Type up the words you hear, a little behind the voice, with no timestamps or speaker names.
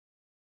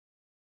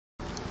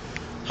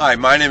Hi,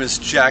 my name is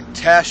Jack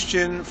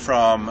Tashjian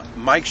from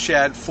Mike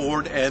Shad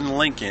Ford and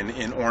Lincoln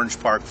in Orange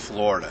Park,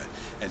 Florida.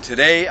 And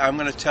today I'm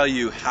going to tell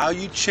you how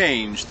you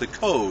change the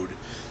code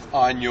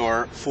on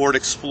your Ford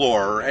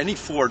Explorer, or any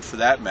Ford for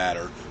that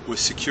matter, with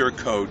secure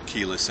code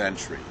keyless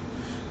entry.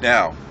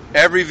 Now,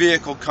 every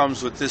vehicle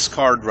comes with this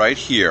card right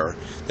here.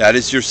 That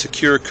is your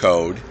secure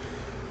code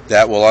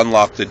that will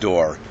unlock the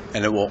door,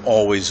 and it will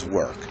always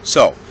work.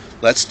 So,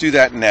 let's do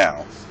that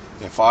now.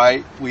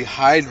 We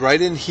hide right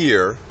in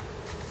here,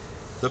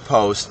 the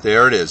post,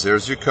 there it is,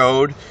 there's your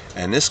code,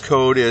 and this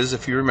code is,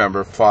 if you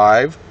remember,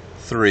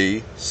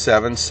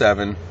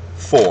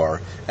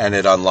 53774, and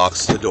it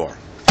unlocks the door.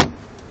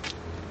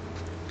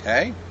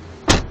 Okay?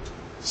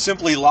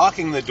 Simply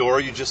locking the door,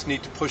 you just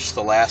need to push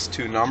the last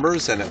two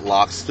numbers and it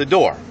locks the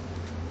door.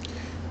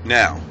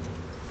 Now,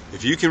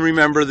 if you can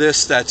remember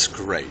this, that's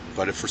great,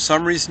 but if for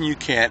some reason you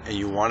can't and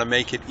you want to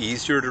make it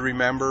easier to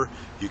remember,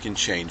 you can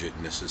change it,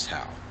 and this is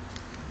how.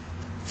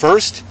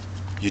 First,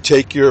 you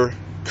take your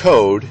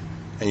code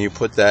and you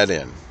put that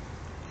in.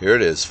 Here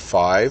it is,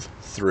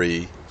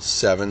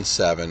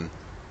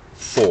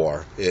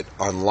 53774. It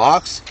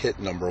unlocks, hit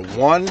number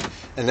 1,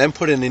 and then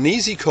put in an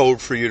easy code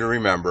for you to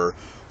remember,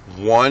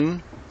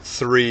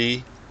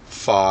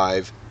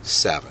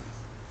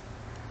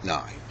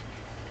 13579.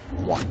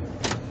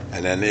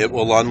 And then it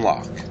will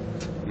unlock.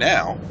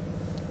 Now,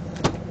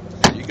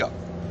 there you go.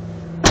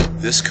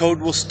 This code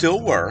will still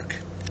work.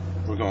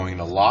 We're going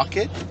to lock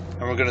it,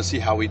 and we're going to see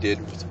how we did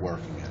with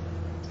working it.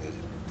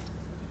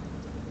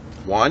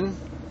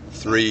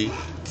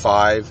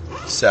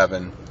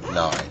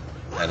 13579,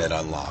 and it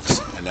unlocks,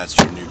 and that's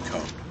your new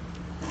code.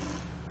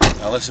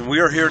 Now listen, we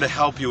are here to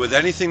help you with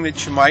anything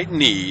that you might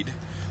need.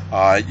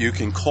 You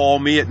can call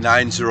me at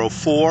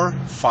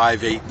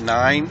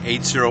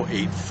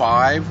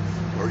 904-589-8085,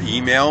 or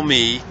email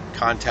me,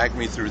 contact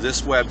me through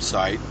this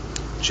website,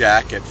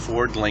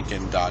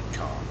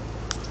 jack@fordlincoln.com,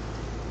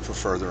 for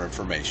further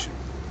information.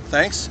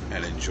 Thanks,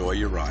 and enjoy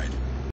your ride.